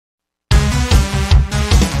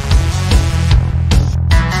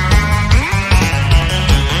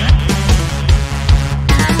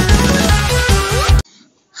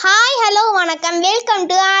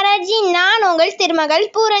பாலாஜி. நான் உங்கள் திருமகள்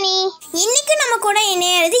பூரணி. இன்னைக்கு நம்ம கூட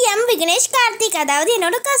இணையிறது எம் விக்னேஷ் கார்த்திக், அதாவது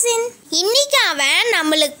என்னோட கசின். இன்னைக்கு அவன்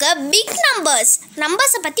நம்மளுக்கு பிக்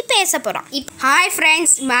நம்பர்ஸை பற்றி பேச போகிறான். Hi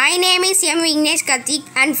friends, my name is M Vignesh Karthik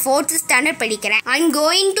and 4th standard படிக்கிறேன். I am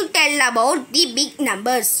going to tell about the big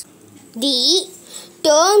numbers. The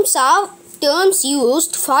terms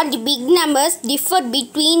used for the big numbers differ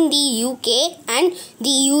between the UK and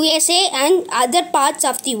the USA and other parts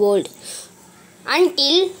of the world.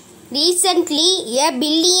 Until recently, a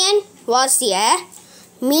billion was a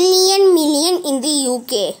million in the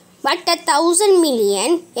UK, but 1,000 million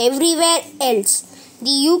everywhere else.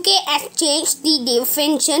 The UK has changed the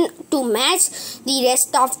definition to match the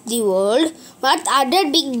rest of the world, but other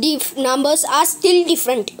big numbers are still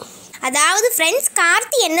different. அதாவது friends,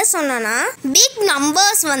 Karthi என்ன சொன்னா, big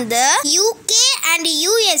numbers வந்து UK and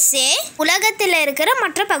USA உலகத்தில் இருக்கிற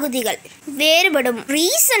மற்ற பகுதிகள் வேறுபடும்.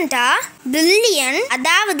 ரீசண்டாக பில்லியன்,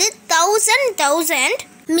 அதாவது தௌசண்ட்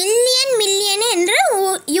மில்லியன் என்று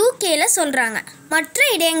யூகேல சொல்றாங்க. மற்ற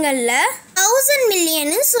இடங்கள்ல 1000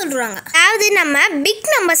 மில்லியன் சொல்றாங்க. அதாவது நம்ம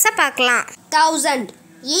பிக் நம்பர்ஸை பார்க்கலாம். 1000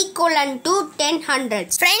 equivalent to 10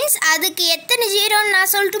 hundreds. ஃப்ரெண்ட்ஸ், அதுக்கு எத்தனை ஜீரோன்னு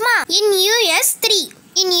நான் சொல்லட்டுமா? In US 3,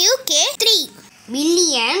 in UK 3.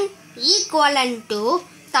 Billion equivalent to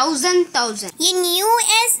 1000. In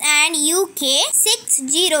US and UK 6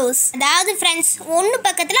 zeros. அதாவது ஃப்ரெண்ட்ஸ், ஒன்று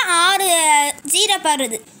பக்கத்தில் 6 ஜீரோ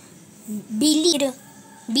வருது.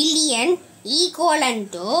 Billion equivalent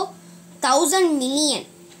to 1000 million.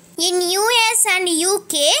 In US and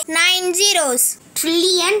UK 9 zeros.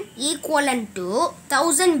 Trillion equivalent to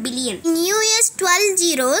 1000 billion. In US 12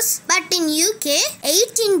 zeros, but in UK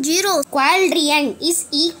 18 zeros. Quadrillion is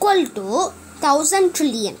equal to 1000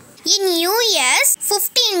 trillion. In US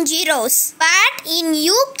 15 zeros, but in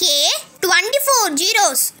UK 24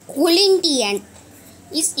 zeros. Quintillion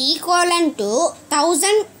is equivalent to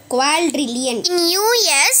 1000 quadrillion. In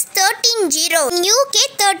US 13 zeros. In UK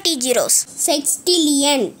 30 zeros.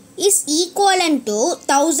 Sextillion is equivalent to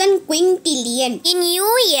 1000 quintillion. In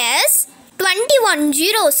US 21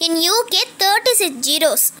 zeros. In UK 36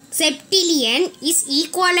 zeros. Septillion is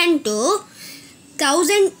equivalent to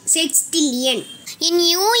 1000 sextillion. In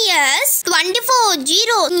US 24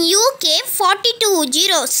 zeros. In UK 42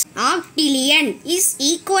 zeros. Octillion is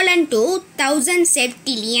equivalent to 1000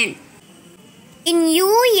 septillion. In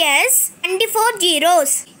US 24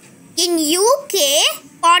 zeros. In UK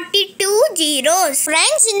 42 zeros.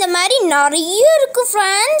 Friends, இந்த மாதிரி நிறைய இருக்கு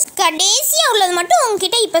friends. கடைசியாக உள்ளது மட்டும்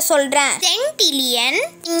உங்ககிட்ட இப்போ சொல்கிறேன். 10 trillion.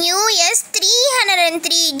 In US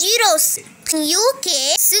 303 zeros. In UK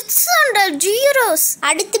 600 zeros.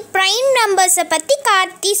 அடுத்து ப்ரைம் நம்பர்ஸை பற்றி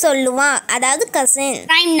கார்த்தி சொல்லுவான், அதாவது cousin.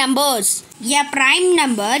 Prime numbers. A prime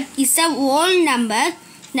number is a whole number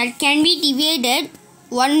that can be divided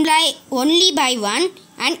only by one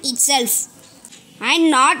and itself and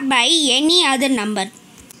not by any other number.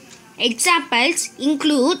 Examples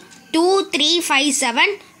include 2, 3, 5,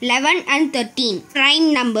 7, 11 and 13 prime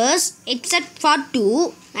numbers except for 2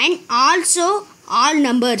 and also all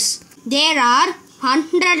numbers. There are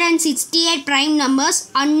 168 prime numbers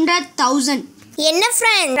under 1000. என்ன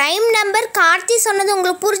friend, prime number Karthi சொன்னது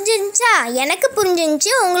உங்களுக்கு புரிஞ்சிருந்துச்சா? எனக்கு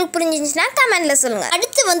புரிஞ்சிருந்துச்சு. உங்களுக்கு புரிஞ்சிருந்துச்சுன்னா கமெண்ட்ல சொல்லுங்க.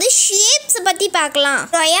 அடுத்து வந்து shapes பத்தி பார்க்கலாம்.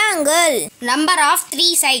 Triangle, Number of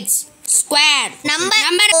 3 sides. Square. number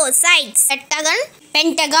 4 sides.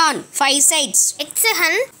 Pentagon 5 sides.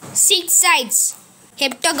 hexagon 6 sides.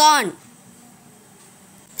 Heptagon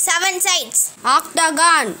 7 sides.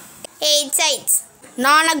 Octagon 8 sides.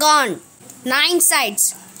 Nonagon 9 sides.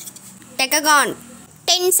 Decagon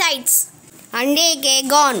 10 sides.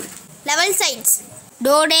 Andecagon 11 sides.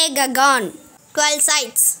 Dodecagon 12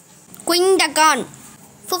 sides. Quintagon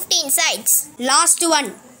 15 sides. last one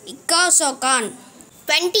Icosagon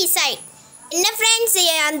 20 sides. என்ன ஃப்ரெண்ட்ஸ்,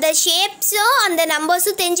 அந்த ஷேப்ஸும் அந்த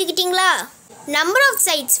நம்பர்ஸும் தெரிஞ்சுக்கிட்டீங்களா? Number of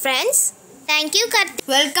sides friends. Thank you Karthik.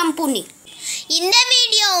 Welcome புனி. இந்த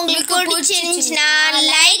video உங்களுக்கு பிடிச்சிருந்துச்சுன்னா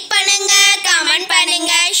like பண்ணுங்க, comment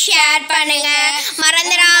பண்ணுங்க, share பண்ணுங்க.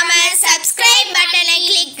 மறந்துடாம சப்ஸ்கிரைப் பட்டனை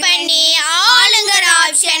கிளிக் பண்ணி ஆளுங்கிற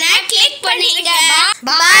ஆப்ஷனை கிளிக் பண்ணிடுங்க.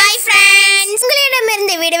 Bye friends.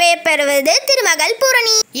 உங்களிடமிருந்து விடையை பெறுவது திருமகள்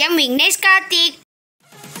பூரணி. எம் விக்னேஷ் கார்த்திக்.